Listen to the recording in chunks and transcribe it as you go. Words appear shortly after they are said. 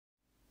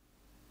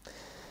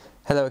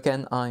Hello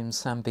again, I'm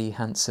Sam B.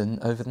 Hansen.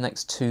 Over the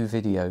next two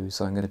videos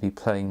I'm going to be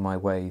playing my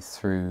way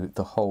through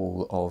the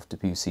whole of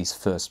Debussy's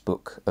first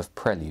book of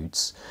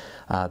Preludes.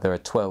 There are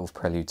 12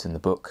 preludes in the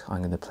book. I'm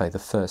going to play the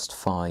first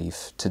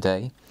 5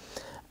 today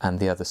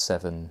and the other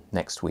 7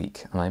 next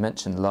week. And I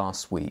mentioned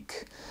last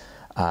week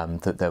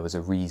that there was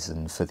a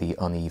reason for the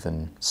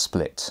uneven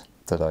split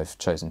that I've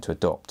chosen to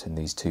adopt in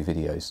these two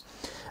videos,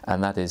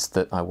 and that is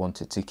that I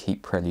wanted to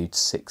keep Preludes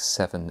 6,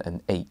 7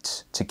 and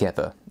 8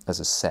 together as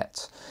a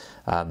set.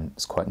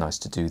 It's quite nice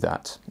to do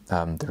that.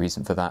 The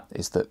reason for that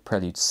is that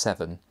Prelude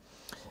 7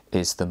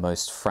 is the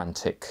most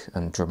frantic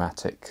and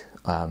dramatic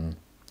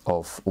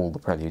of all the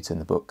preludes in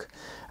the book,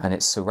 and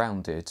it's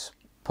surrounded,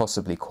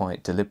 possibly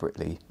quite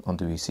deliberately on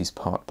Debussy's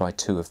part, by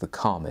 2 of the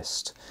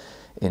calmest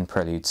in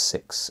Preludes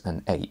 6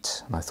 and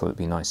 8, and I thought it'd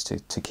be nice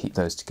to keep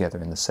those together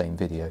in the same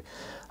video.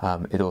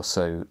 It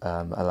also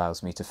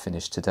allows me to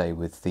finish today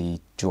with the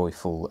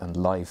joyful and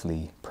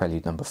lively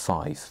Prelude number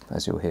 5,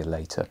 as you'll hear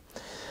later.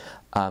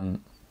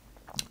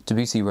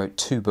 Debussy wrote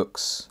 2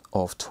 books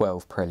of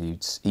 12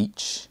 preludes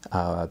each.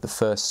 The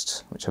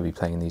first, which I'll be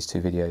playing in these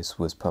 2 videos,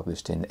 was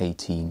published in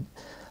April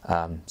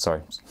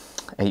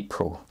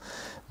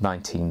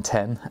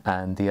 1910,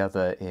 and the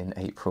other in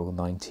April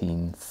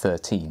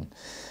 1913.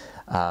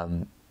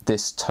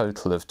 This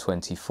total of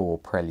 24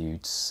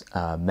 preludes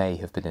may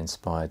have been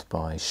inspired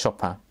by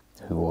Chopin,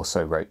 who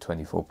also wrote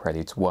 24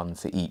 preludes, 1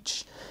 for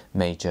each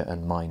major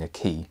and minor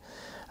key,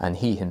 and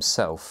he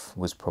himself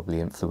was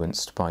probably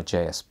influenced by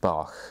J.S.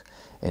 Bach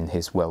in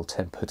his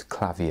Well-Tempered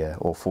Clavier,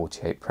 or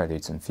 48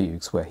 Preludes and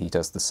Fugues, where he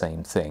does the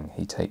same thing.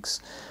 He takes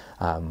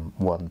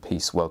one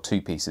piece, well,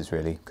 2 pieces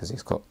really, because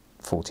he's got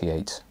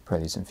 48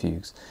 Preludes and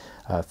Fugues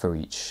for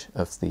each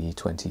of the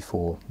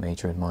 24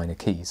 major and minor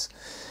keys.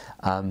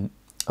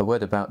 A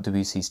word about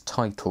Debussy's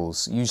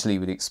titles. Usually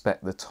we'd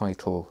expect the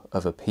title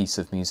of a piece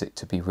of music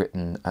to be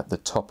written at the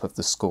top of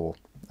the score,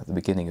 at the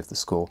beginning of the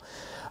score.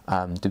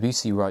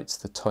 Debussy writes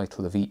the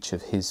title of each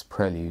of his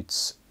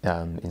preludes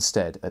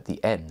instead at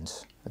the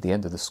end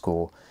of the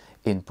score,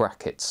 in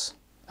brackets,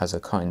 as a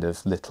kind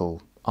of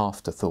little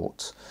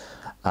afterthought,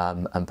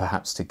 and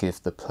perhaps to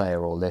give the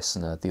player or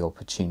listener the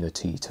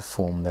opportunity to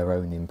form their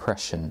own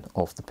impression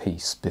of the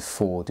piece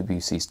before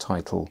Debussy's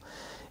title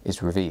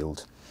is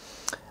revealed.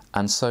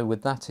 And so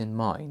with that in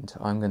mind,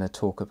 I'm going to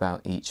talk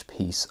about each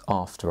piece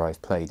after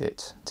I've played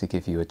it, to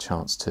give you a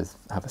chance to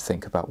have a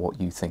think about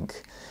what you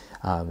think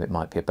it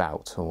might be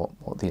about, or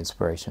what the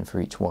inspiration for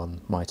each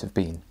one might have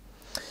been.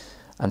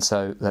 And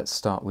so let's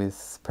start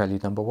with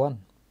Prelude number 1.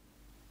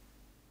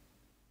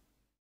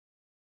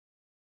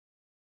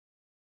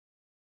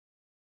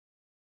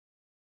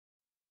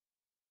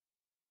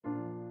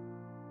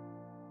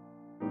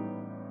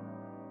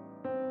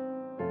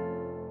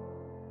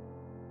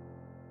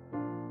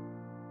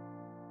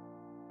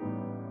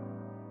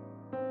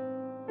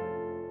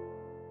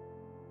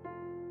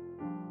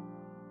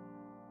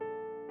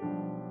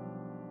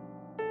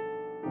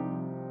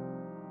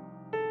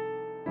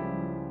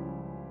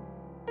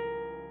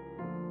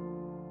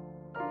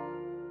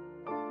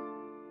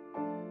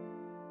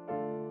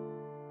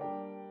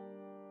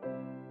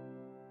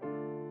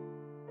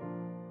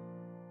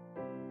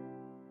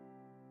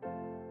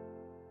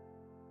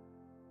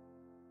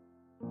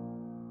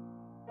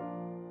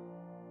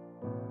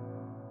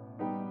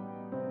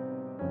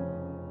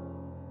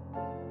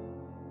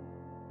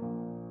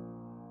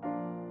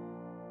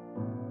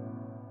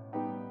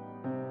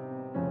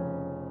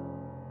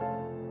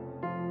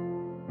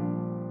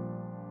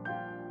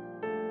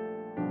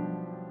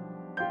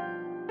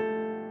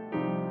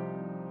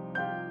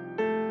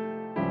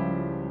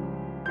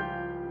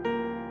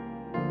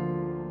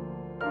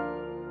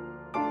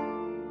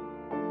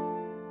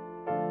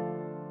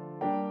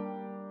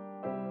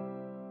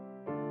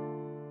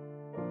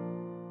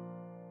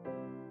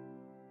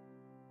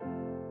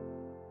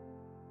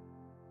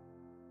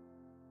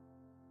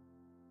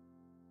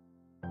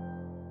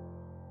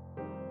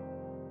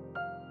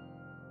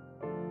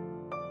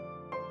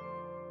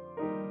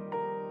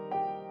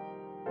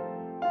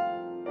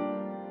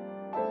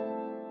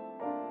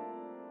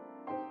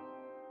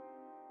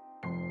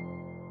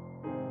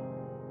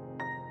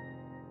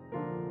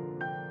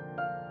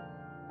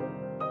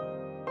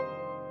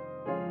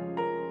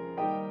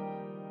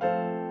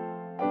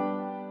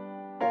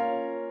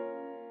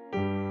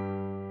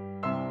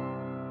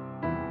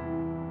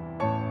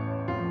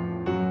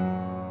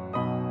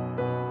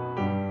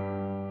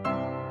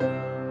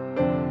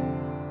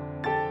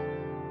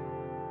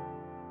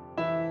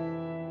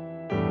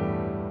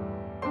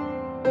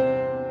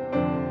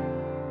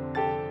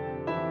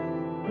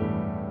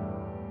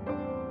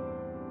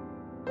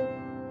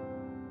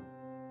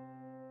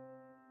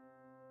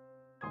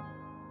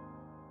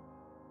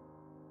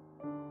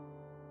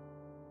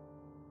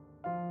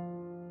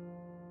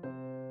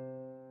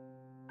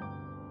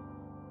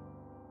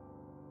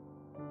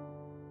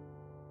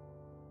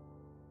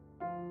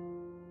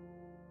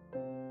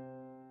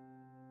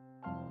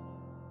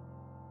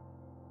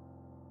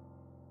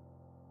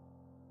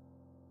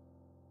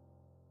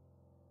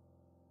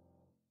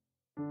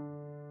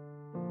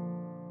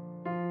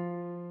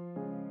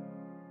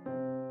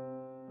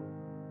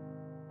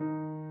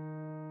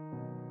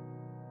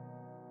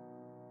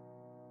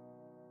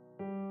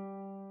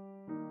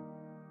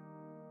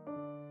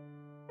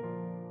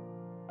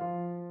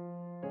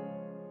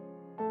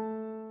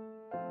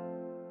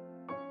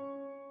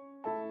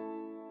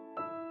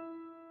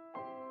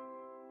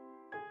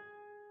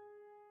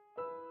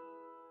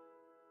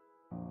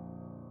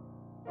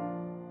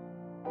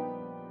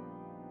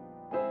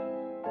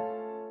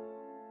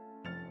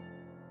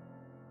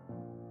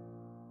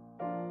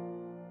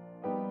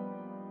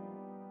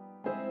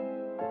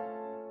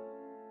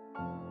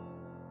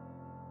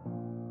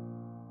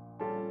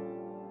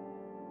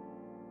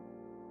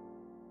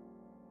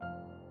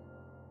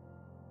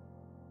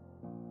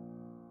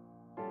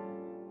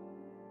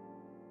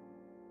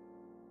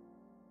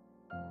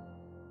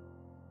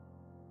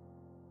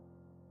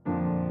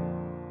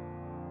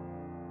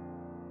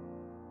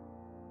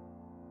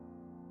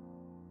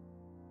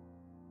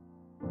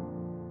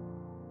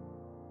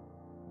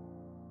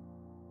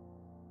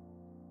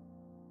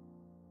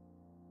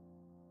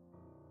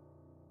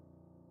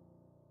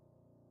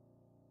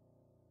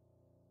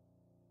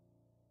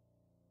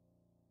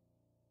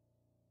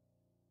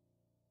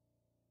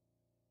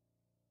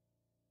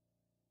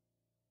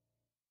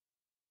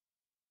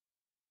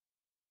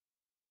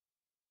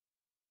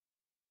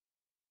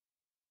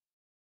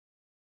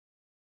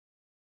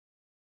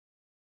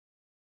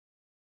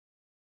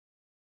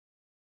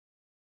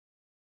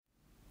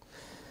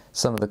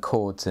 Some of the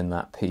chords in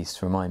that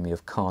piece remind me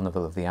of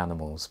Carnival of the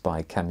Animals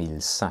by Camille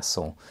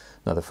Saint-Saëns,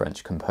 another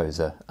French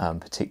composer,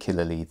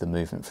 particularly the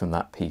movement from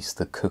that piece,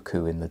 The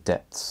Cuckoo in the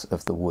Depths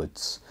of the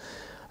Woods.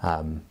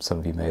 Some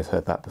of you may have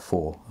heard that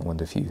before. I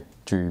wonder if you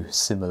drew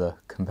similar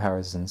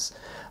comparisons.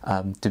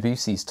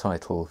 Debussy's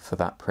title for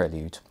that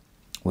prelude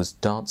was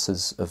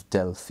Dancers of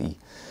Delphi,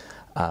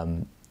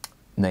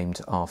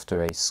 named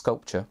after a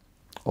sculpture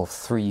of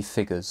 3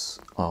 figures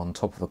on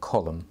top of a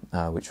column,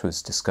 which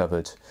was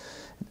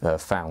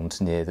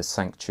found near the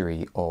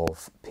sanctuary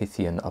of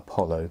Pythian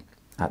Apollo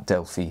at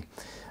Delphi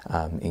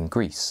in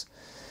Greece,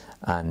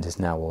 and is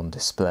now on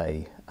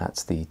display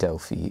at the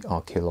Delphi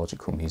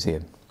Archaeological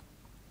Museum.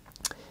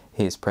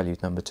 Here's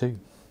Prelude number 2.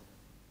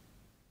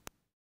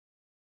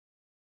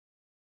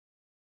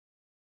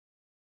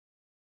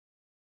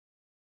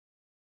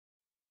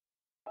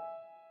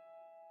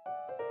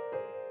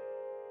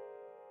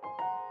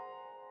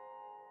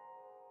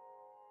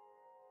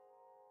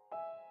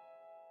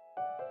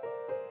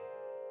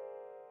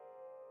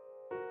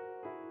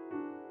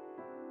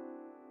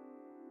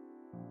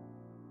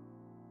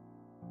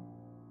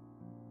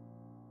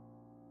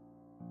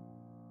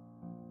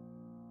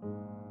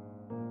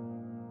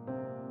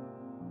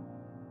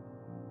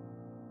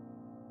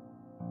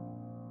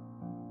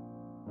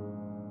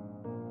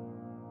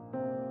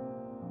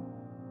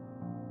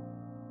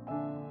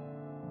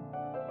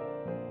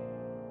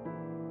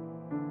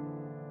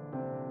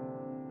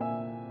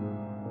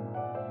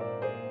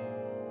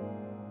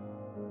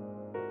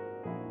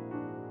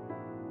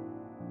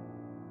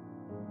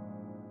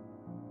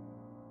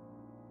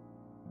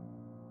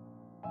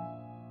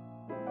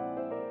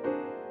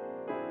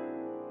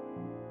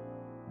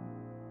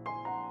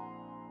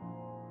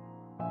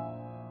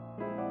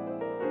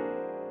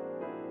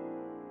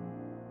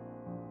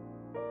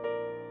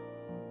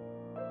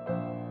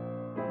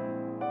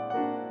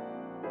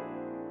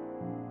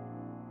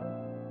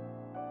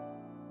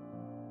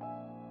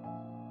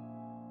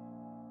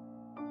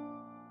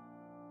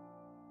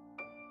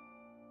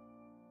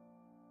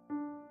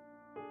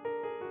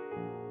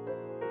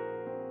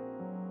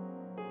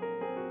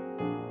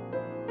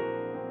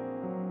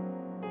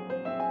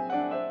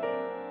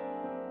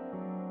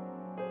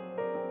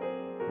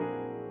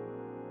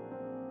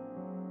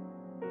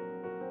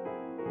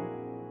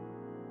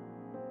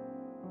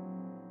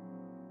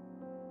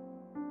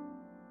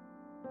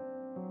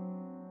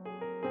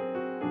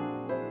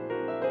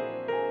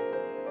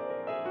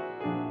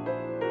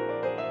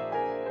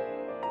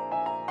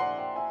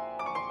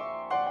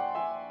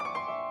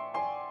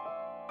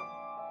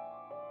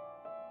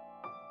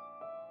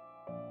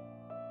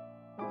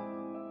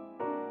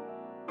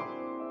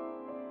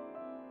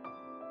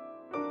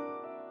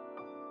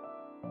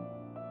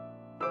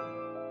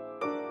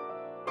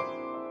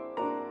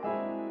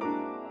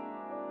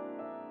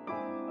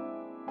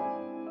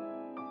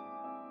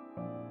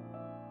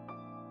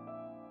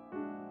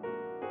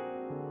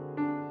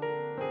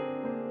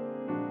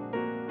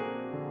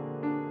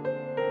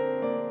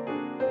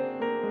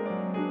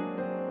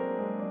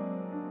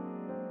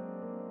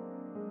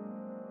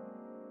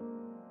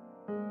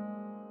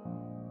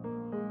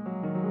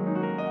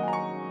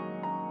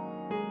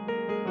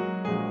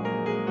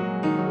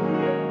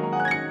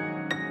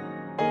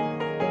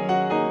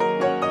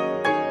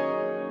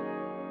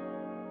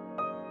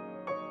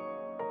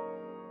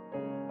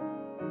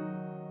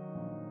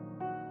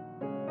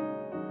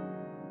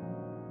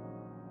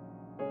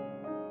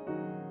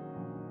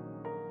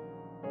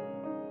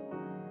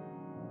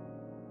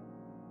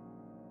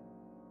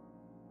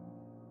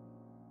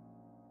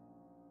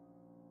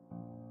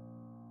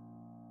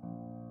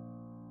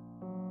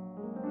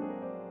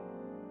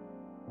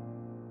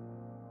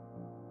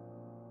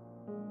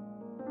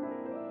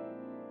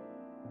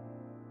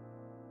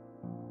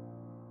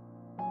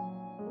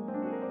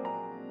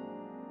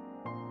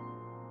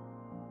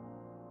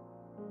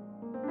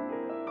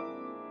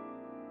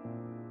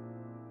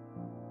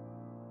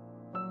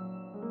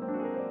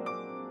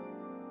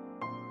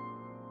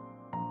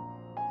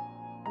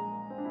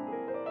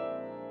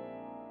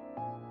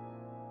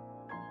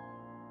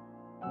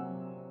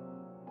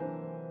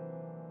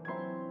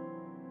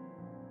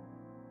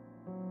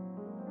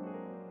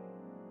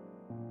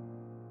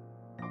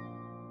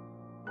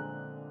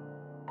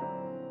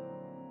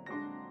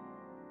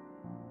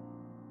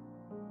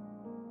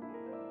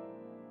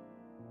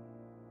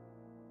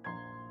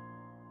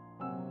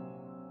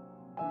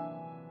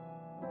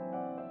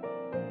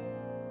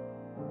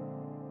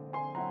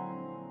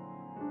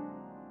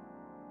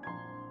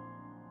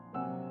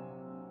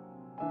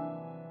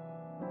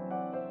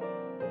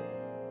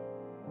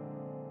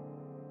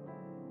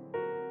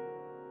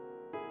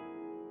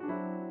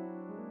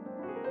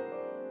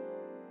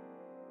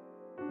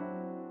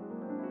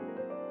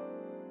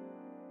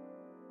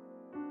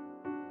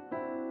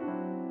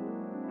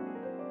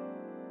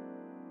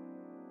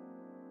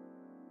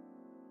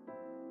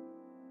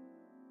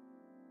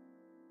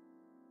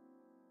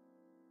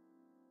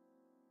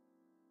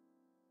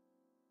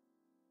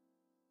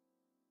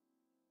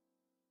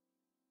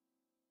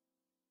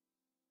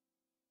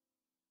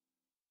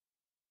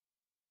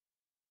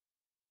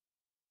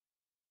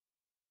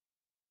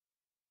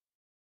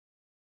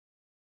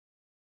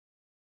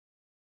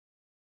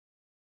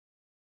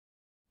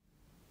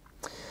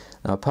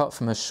 Now, apart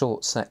from a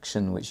short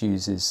section which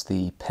uses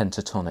the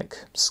pentatonic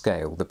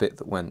scale, the bit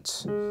that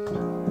went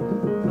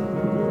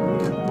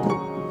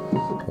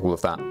all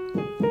of that.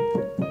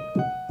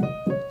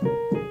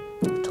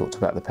 I talked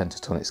about the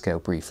pentatonic scale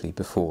briefly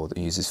before, that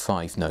uses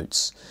 5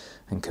 notes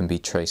and can be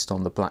traced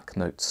on the black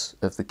notes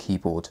of the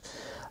keyboard.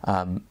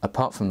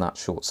 Apart from that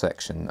short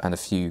section and a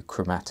few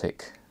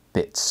chromatic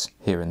bits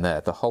here and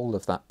there, the whole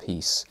of that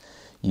piece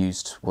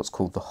used what's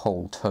called the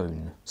whole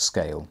tone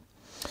scale.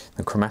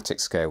 The chromatic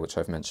scale, which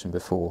I've mentioned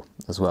before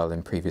as well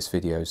in previous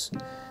videos,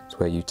 is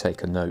where you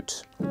take a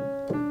note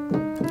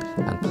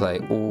and play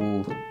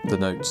all the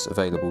notes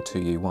available to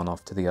you one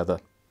after the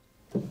other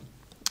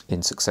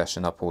in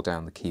succession up or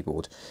down the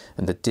keyboard,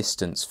 and the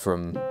distance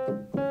from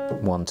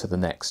one to the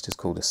next is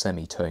called a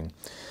semitone.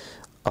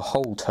 A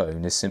whole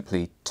tone is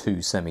simply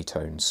 2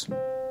 semitones,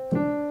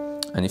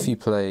 and if you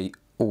play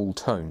all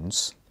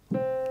tones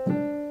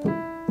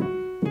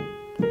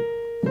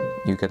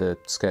you get a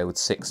scale with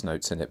 6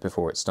 notes in it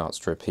before it starts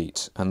to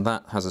repeat, and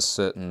that has a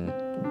certain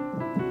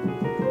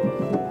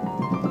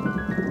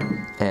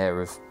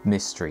air of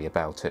mystery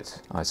about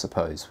it, I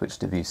suppose, which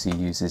Debussy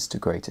uses to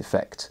great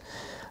effect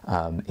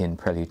in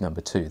Prelude No.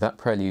 2. That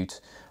prelude,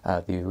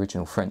 the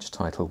original French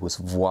title was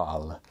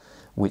Voile,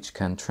 which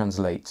can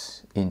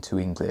translate into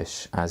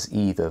English as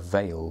either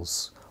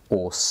veils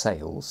or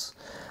sails,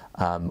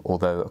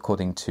 although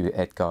according to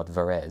Edgar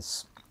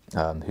Varèse,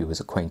 who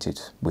was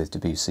acquainted with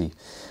Debussy,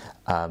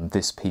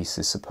 this piece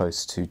is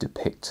supposed to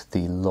depict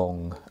the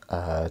long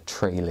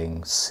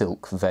trailing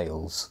silk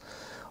veils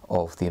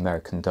of the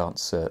American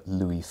dancer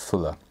Louis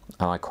Fuller,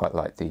 and I quite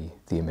like the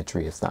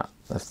imagery of that,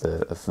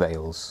 of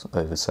veils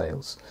over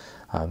sails.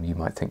 You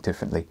might think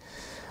differently.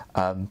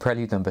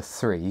 Prelude No.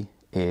 3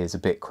 is a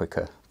bit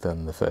quicker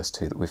than the first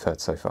 2 that we've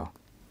heard so far.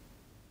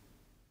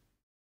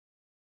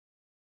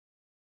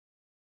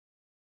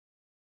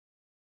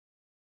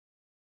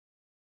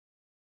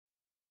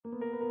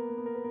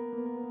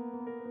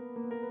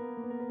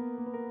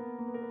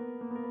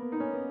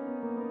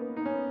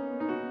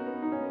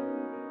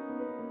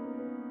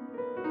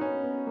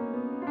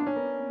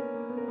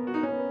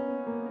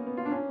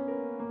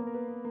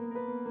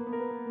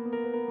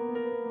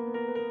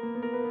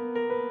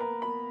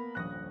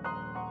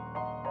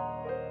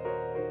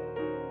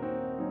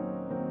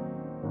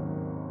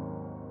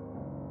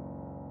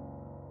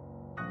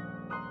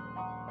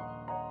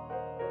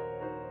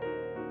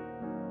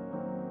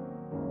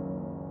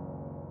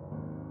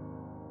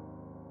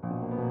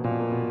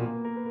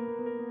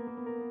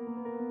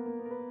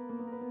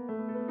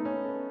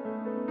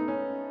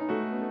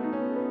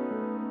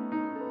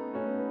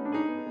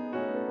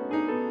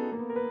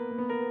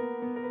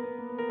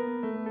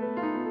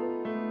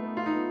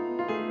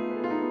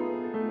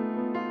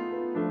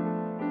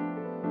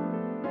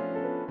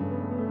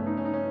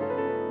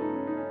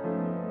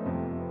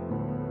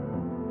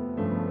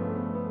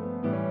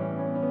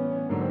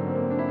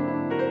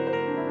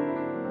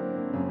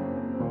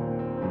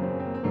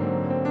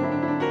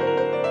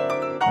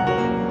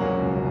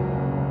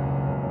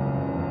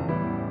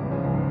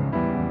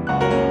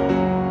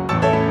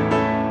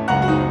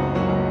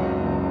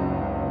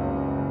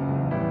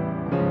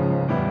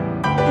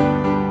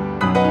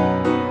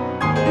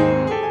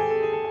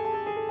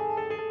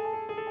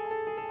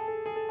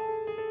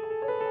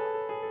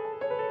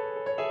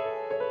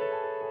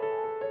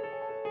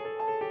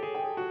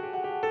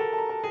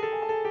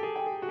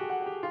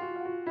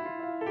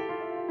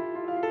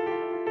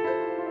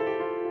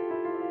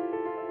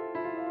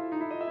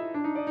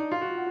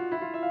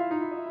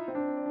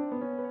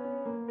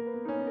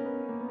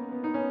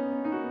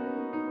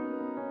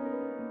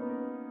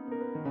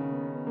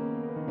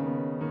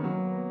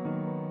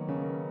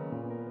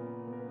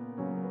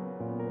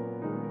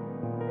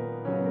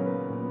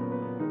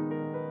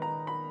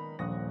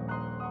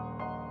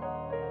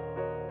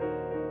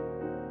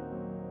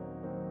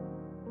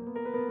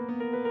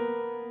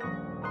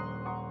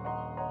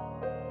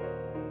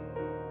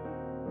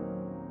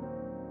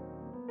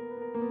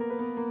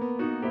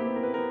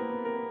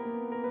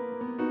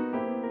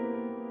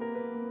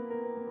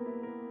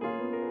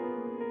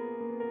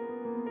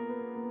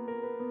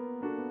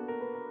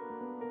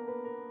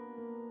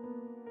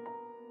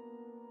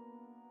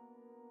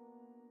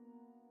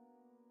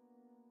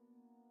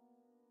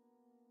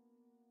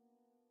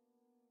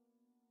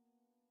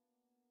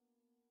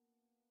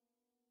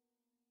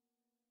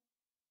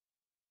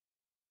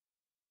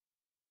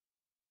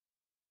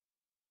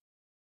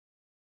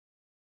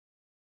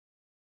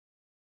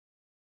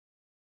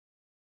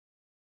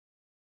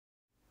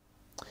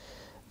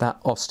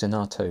 That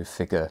ostinato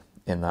figure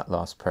in that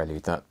last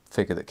prelude, that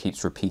figure that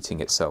keeps repeating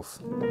itself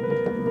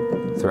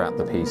throughout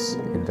the piece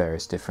in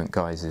various different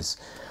guises,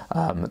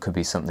 it could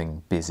be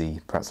something busy,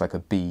 perhaps like a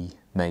bee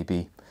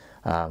maybe,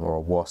 or a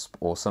wasp,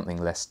 or something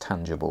less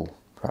tangible,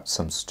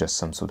 perhaps just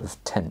some sort of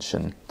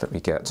tension that we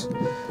get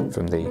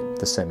from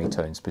the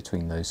semitones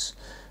between those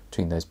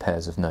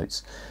pairs of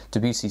notes.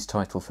 Debussy's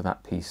title for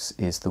that piece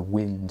is The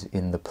Wind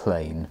in the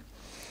Plain.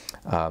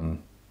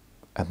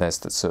 And there's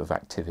that sort of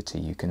activity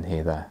you can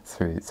hear there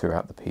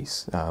throughout the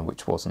piece,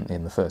 which wasn't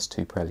in the first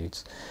two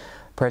preludes.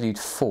 Prelude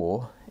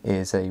 4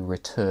 is a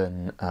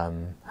return,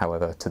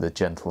 however, to the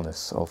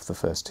gentleness of the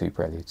first two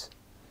preludes.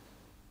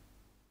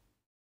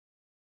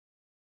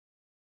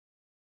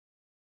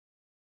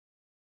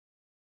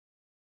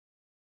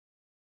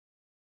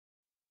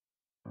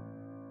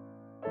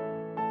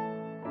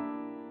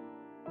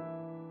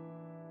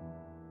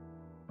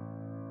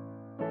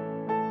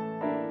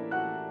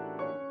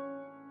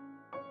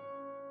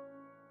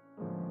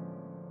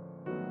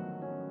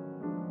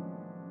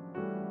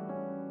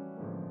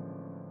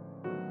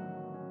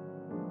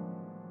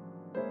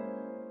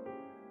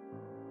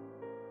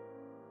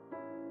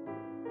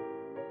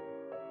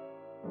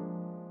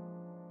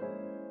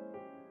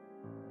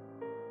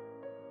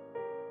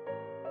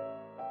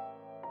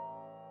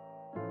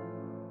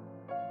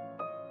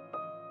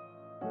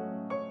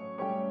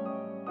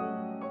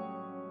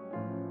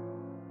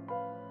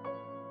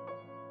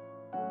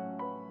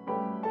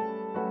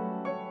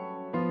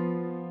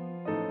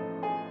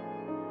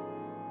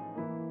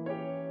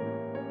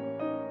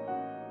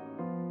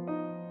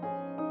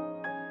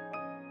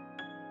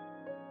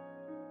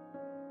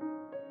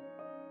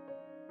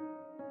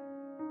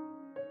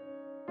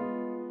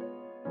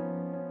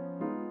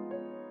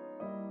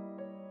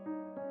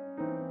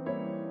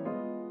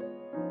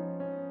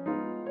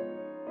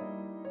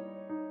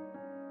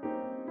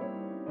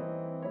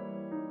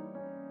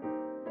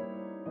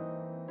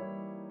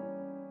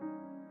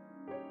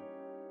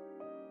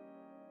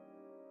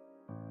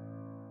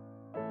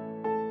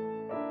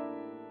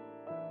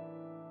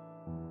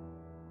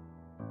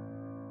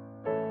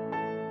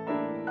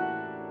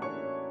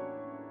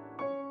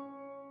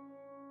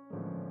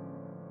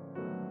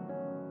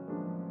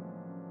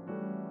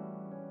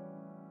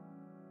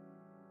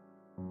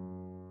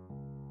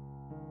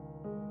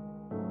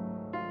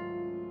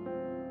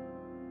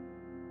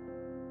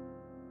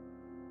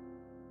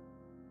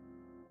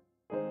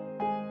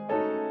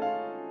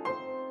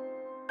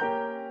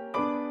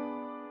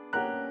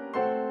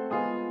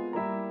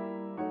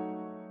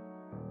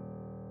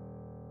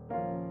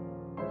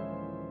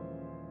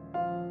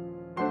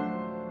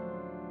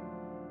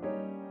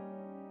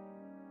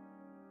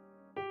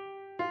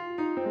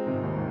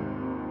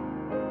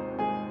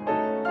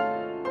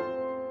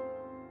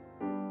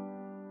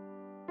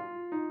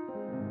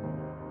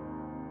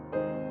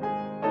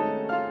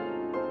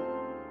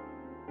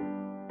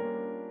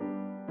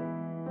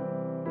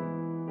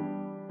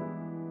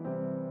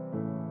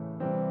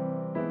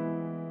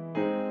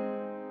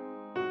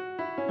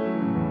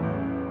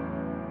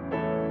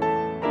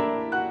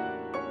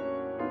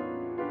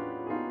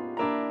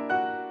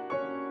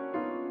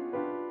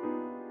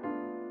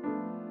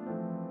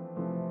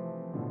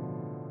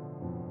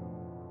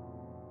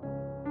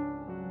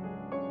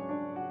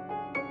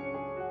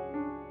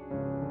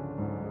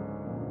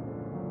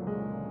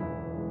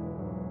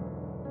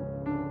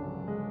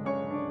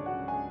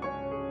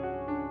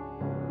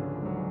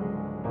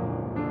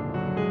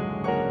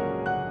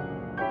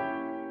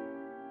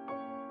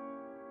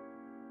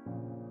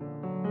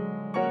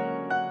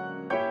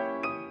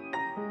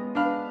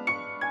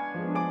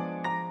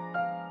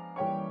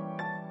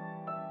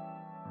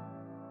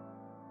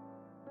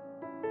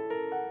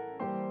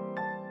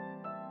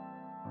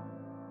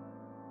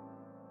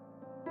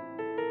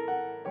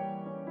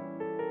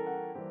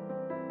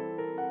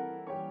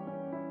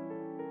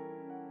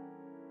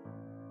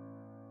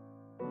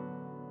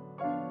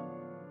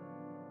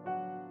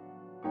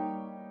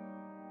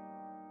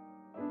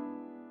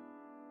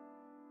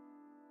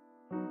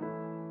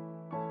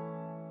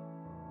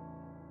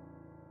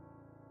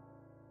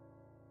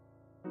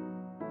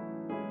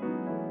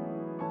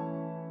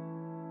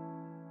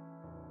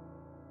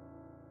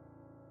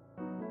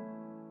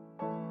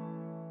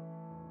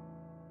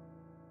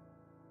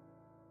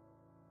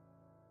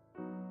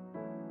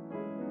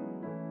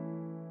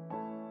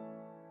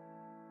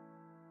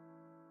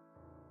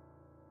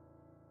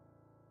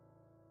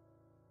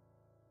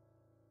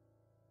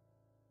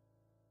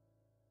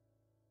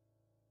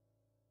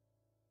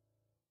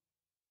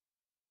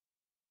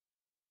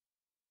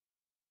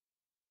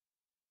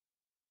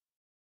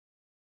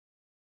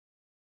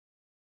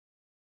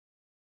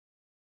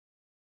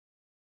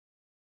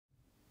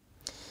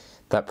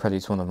 That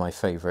prelude's one of my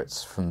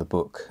favourites from the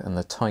book, and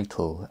the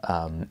title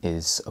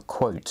is a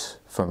quote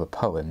from a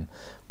poem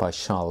by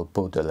Charles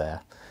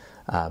Baudelaire.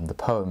 The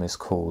poem is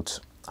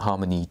called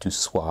Harmonie du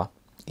Soir,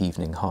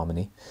 Evening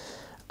Harmony,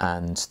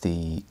 and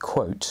the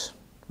quote,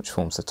 which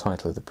forms the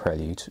title of the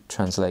prelude,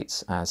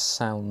 translates as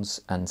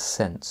 "sounds and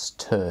scents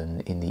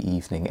turn in the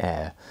evening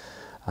air."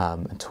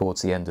 And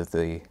towards the end of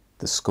the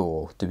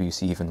score,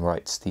 Debussy even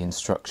writes the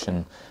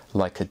instruction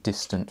 "like a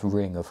distant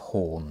ring of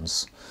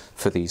horns"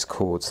 for these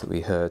chords that we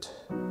heard.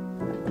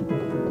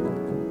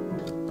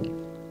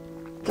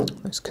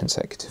 Those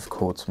consecutive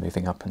chords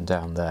moving up and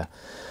down there.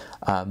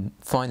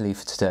 Finally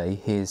for today,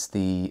 here's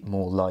the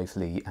more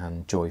lively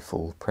and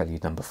joyful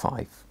Prelude number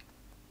 5.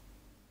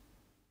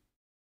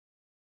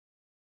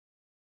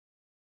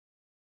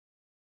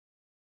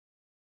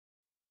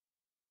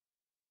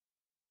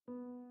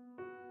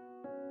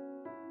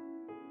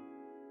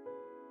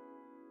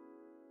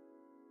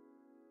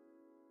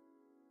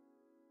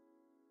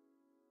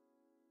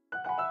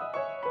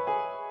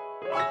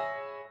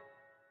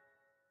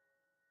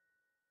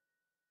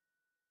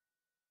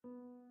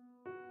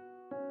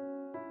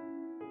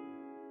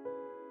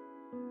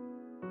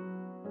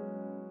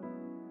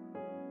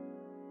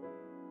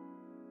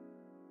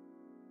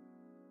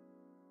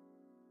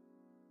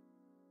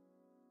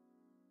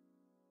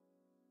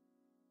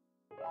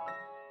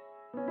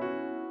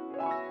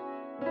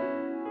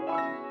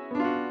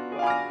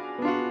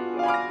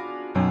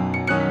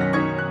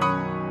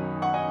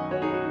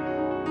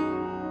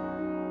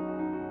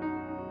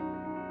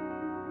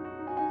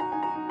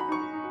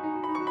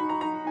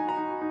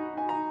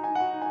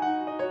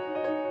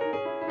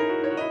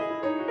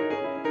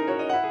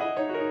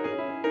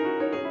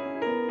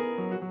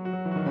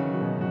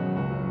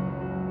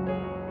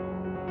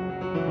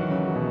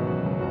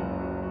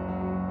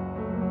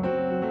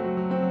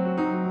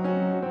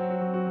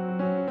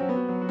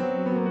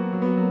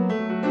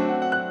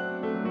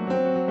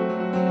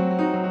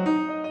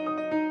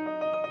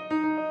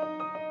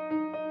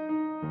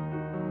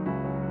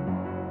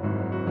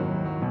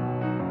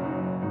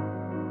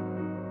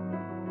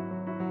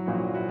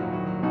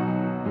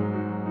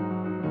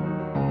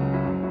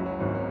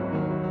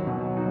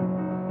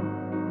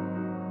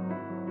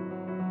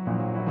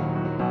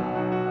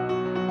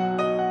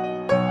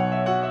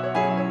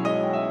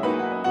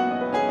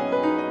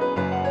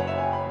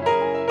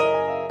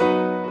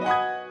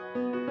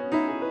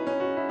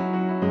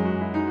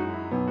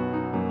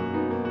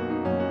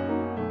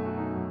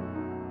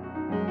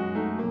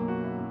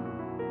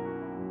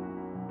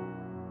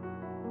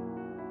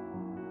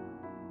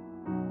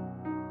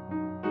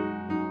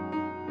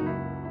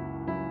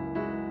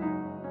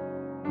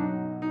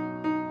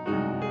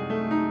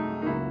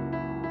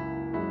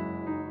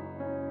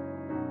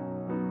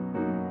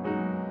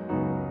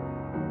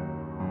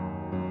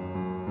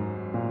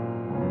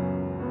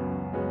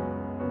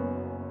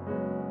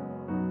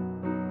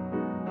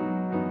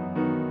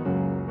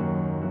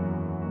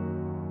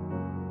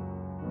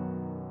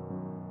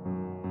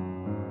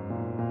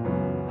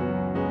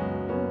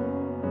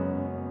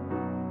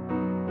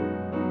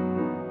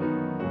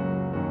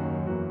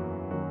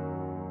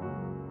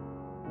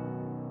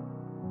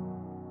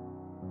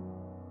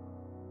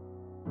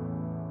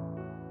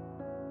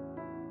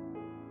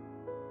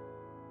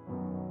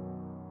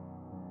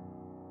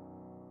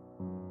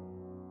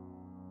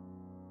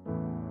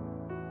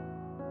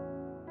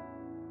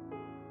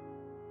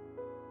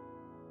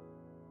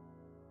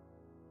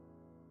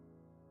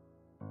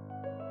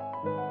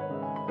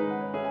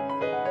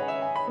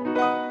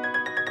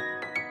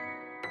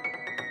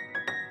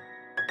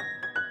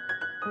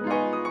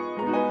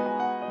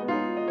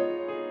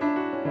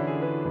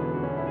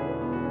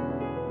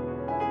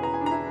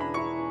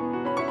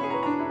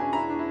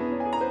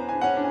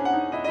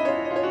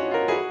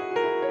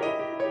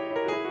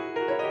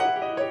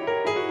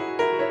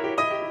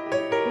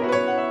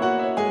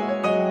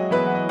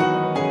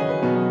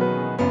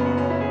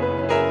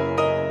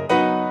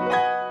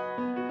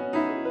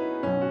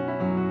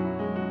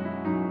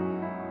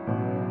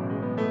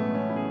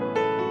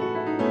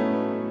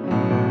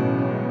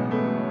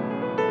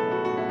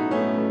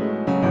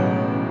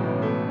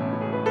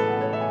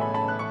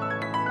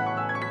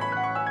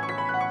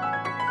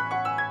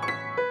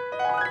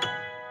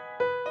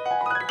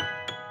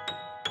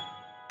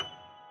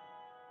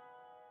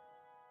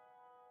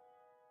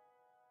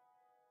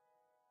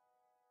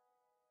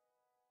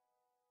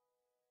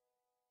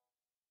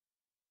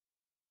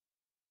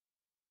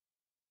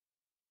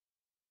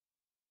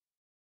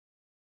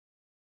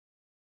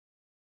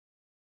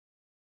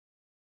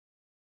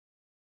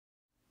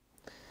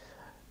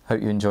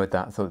 Hope you enjoyed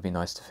that. I thought it'd be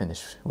nice to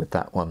finish with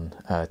that one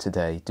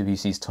today.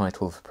 Debussy's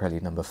title for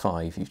Prelude number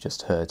 5, you've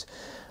just heard,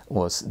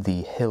 was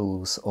The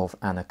Hills of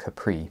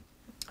Anacapri.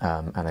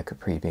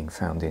 Anacapri being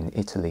found in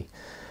Italy,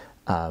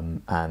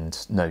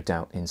 and no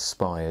doubt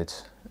inspired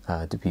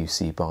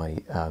Debussy by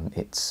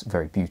its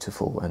very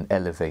beautiful and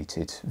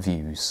elevated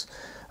views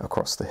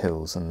across the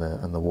hills and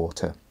the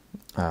water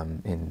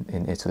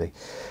in Italy.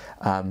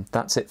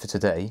 That's it for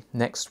today.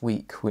 Next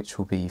week, which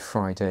will be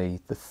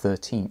Friday the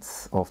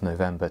 13th of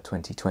November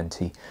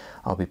 2020,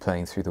 I'll be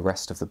playing through the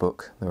rest of the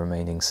book, the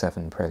remaining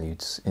 7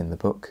 preludes in the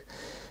book.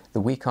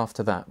 The week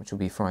after that, which will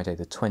be Friday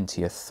the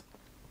 20th,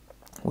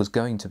 was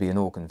going to be an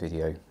organ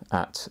video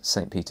at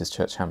St. Peter's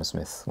Church,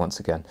 Hammersmith, once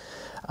again,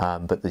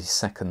 but the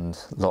second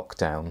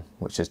lockdown,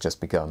 which has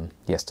just begun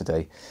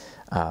yesterday,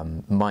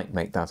 might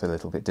make that a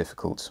little bit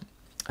difficult.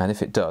 And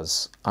if it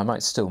does, I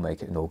might still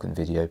make it an organ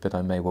video, but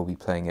I may well be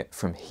playing it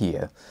from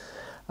here.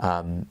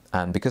 And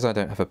because I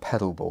don't have a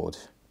pedal board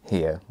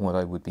here, what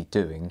I would be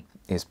doing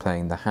is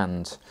playing the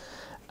hand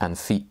and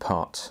feet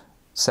part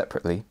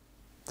separately,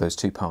 those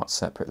 2 parts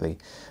separately,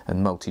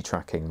 and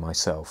multi-tracking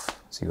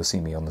myself. So you'll see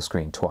me on the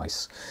screen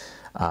twice.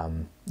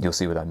 You'll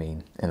see what I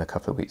mean in a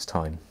couple of weeks'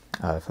 time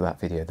for that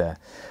video there.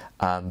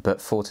 But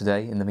for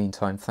today, in the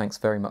meantime, thanks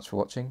very much for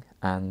watching,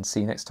 and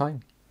see you next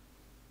time.